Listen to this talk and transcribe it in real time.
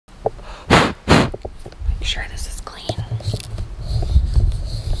Make sure this is clean.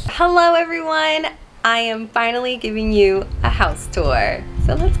 Hello everyone. I am finally giving you a house tour.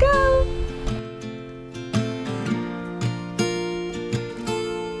 So let's go.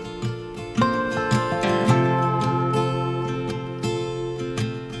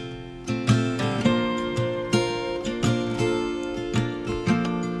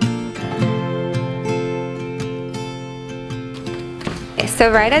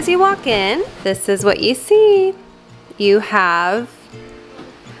 So right as you walk in, this is what you see. You have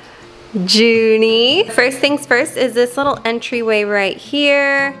Junie. First things first is this little entryway right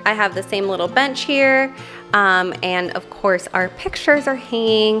here. I have the same little bench here. And of course our pictures are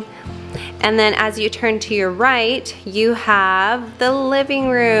hanging. And then as you turn to your right, you have the living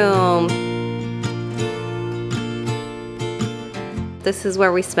room. This is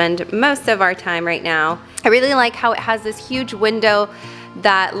where we spend most of our time right now. I really like how it has this huge window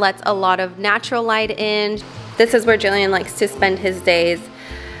that lets a lot of natural light in. This is where Julian likes to spend his days,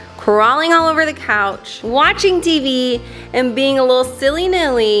 crawling all over the couch, watching TV, and being a little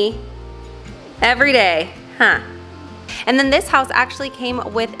silly-nilly every day, huh? And then this house actually came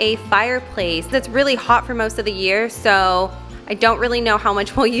with a fireplace that's really hot for most of the year, so I don't really know how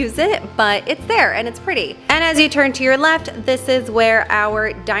much we'll use it, but it's there and it's pretty. And as you turn to your left, this is where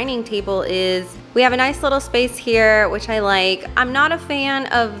our dining table is. We have a nice little space here, which I like. I'm not a fan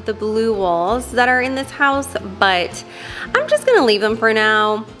of the blue walls that are in this house, but I'm just gonna leave them for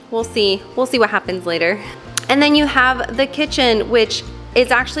now. We'll see what happens later. And then you have the kitchen, which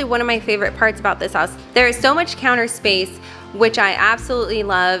is actually one of my favorite parts about this house. There is so much counter space, which I absolutely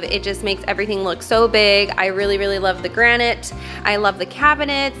love. It just makes everything look so big. I really, really love the granite. I love the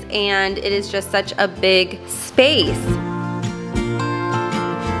cabinets, and it is just such a big space.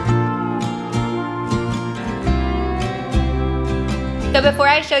 So before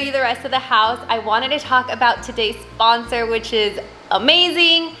I show you the rest of the house, I wanted to talk about today's sponsor, which is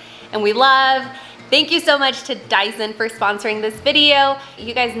amazing and we love. Thank you so much to Dyson for sponsoring this video.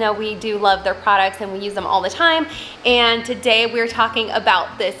 You guys know we do love their products and we use them all the time. And today we're talking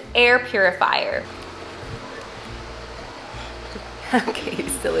about this air purifier. Okay,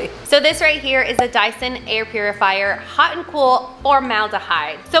 silly. So this right here is a Dyson air purifier, hot and cool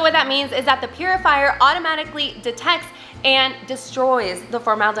formaldehyde. So what that means is that the purifier automatically detects and destroys the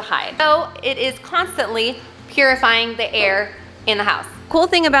formaldehyde. So it is constantly purifying the air in the house. Cool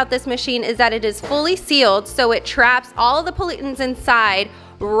thing about this machine is that it is fully sealed, so it traps all of the pollutants inside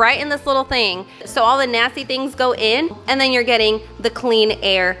right in this little thing. So all the nasty things go in, and then you're getting the clean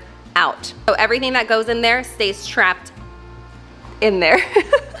air out. So everything that goes in there stays trapped in there.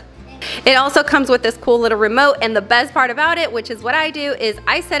 It also comes with this cool little remote, and the best part about it, which is what I do, is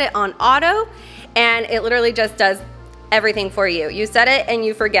I set it on auto, and it literally just does everything for you. You set it and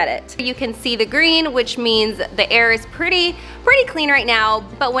you forget it. You can see the green, which means the air is pretty clean right now,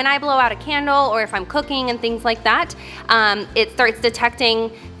 but when I blow out a candle or if I'm cooking and things like that, it starts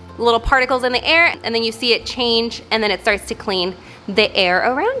detecting little particles in the air, and then you see it change, and then it starts to clean the air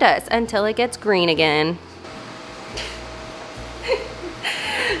around us until it gets green again.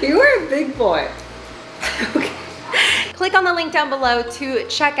 You are a big boy. Okay. Click on the link down below to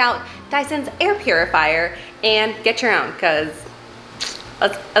check out Dyson's air purifier and get your own, because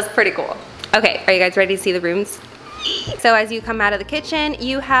that's pretty cool. Okay, are you guys ready to see the rooms? So as you come out of the kitchen,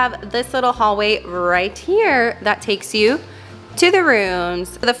 you have this little hallway right here that takes you to the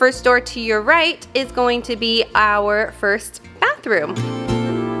rooms. The first door to your right is going to be our first bathroom.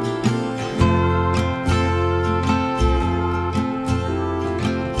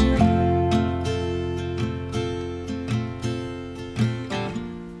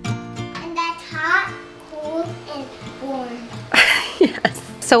 Yes.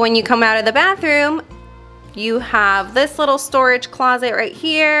 So when you come out of the bathroom, you have this little storage closet right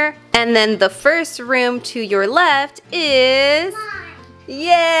here. And then the first room to your left is... Mine.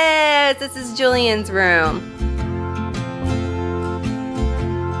 Yes, this is Julian's room.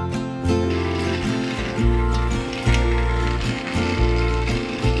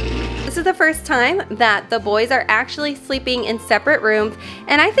 This is the first time that the boys are actually sleeping in separate rooms,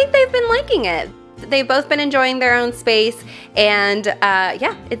 and I think they've been liking it. They've both been enjoying their own space, and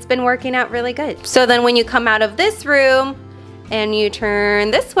yeah, it's been working out really good. So then when you come out of this room and you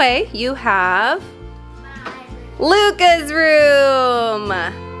turn this way, you have Luca's room.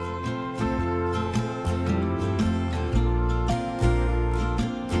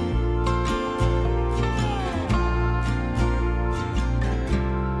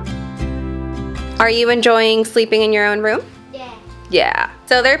 Are you enjoying sleeping in your own room? Yeah. Yeah.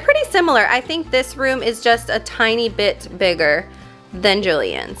 So they're pretty similar. I think this room is just a tiny bit bigger than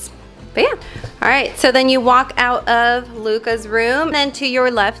Julian's. But yeah, all right, so then you walk out of Luca's room, and then to your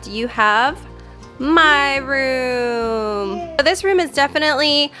left you have my room. So this room is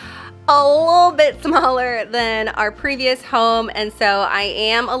definitely a little bit smaller than our previous home, and so I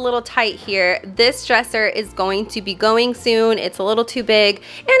am a little tight here. This dresser is going to be going soon. It's a little too big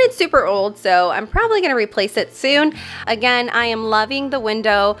and it's super old, so I'm probably gonna replace it soon. Again, I am loving the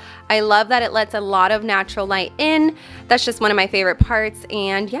window. I love that it lets a lot of natural light in. That's just one of my favorite parts,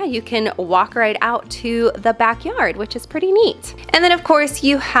 and yeah, you can walk right out to the backyard, which is pretty neat. And then of course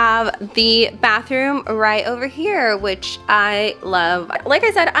you have the bathroom right over here, which I love. Like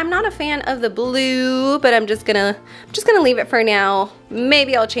I said, I'm not a fan of the blue, but I'm just gonna leave it for now.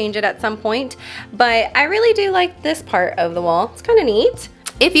 Maybe I'll change it at some point, but I really do like this part of the wall. It's kind of neat.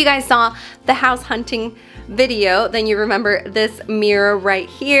 If you guys saw the house hunting video, then you remember this mirror right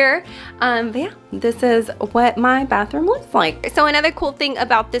here. But yeah, this is what my bathroom looks like. So another cool thing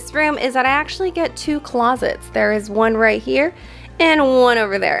about this room is that I actually get 2 closets. There is one right here and one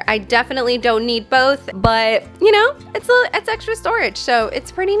over there. I definitely don't need both, but you know, it's extra storage, so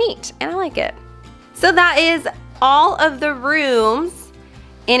it's pretty neat and I like it. So that is all of the rooms,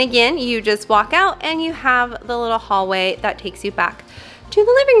 and again, you just walk out and you have the little hallway that takes you back to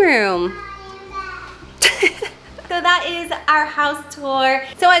the living room. So that is our house tour.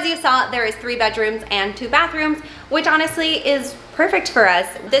 So as you saw, there is 3 bedrooms and 2 bathrooms, which honestly is perfect for us.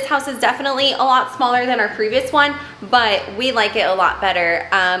 This house is definitely a lot smaller than our previous one, but we like it a lot better.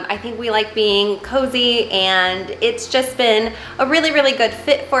 I think we like being cozy, and it's just been a really, really good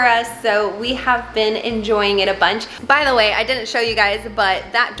fit for us. So we have been enjoying it a bunch. By the way, I didn't show you guys, but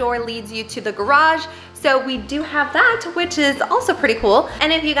that door leads you to the garage. So we do have that, which is also pretty cool.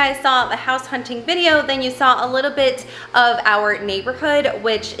 And if you guys saw the house hunting video, then you saw a little bit of our neighborhood,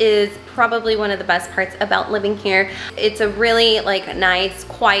 which is probably one of the best parts about living here. It's a really like nice,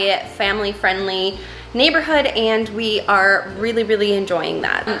 quiet, family-friendly neighborhood, and we are really, really enjoying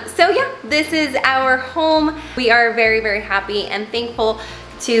that. So yeah, this is our home. We are very, very happy and thankful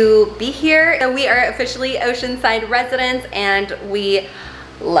to be here. So we are officially Oceanside residents, and we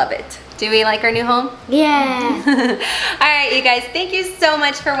love it. Do we like our new home? Yeah. All right, you guys, thank you so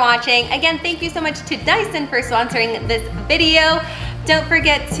much for watching. Again, thank you so much to Dyson for sponsoring this video. Don't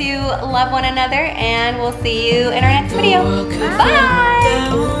forget to love one another, and we'll see you in our next video. Bye.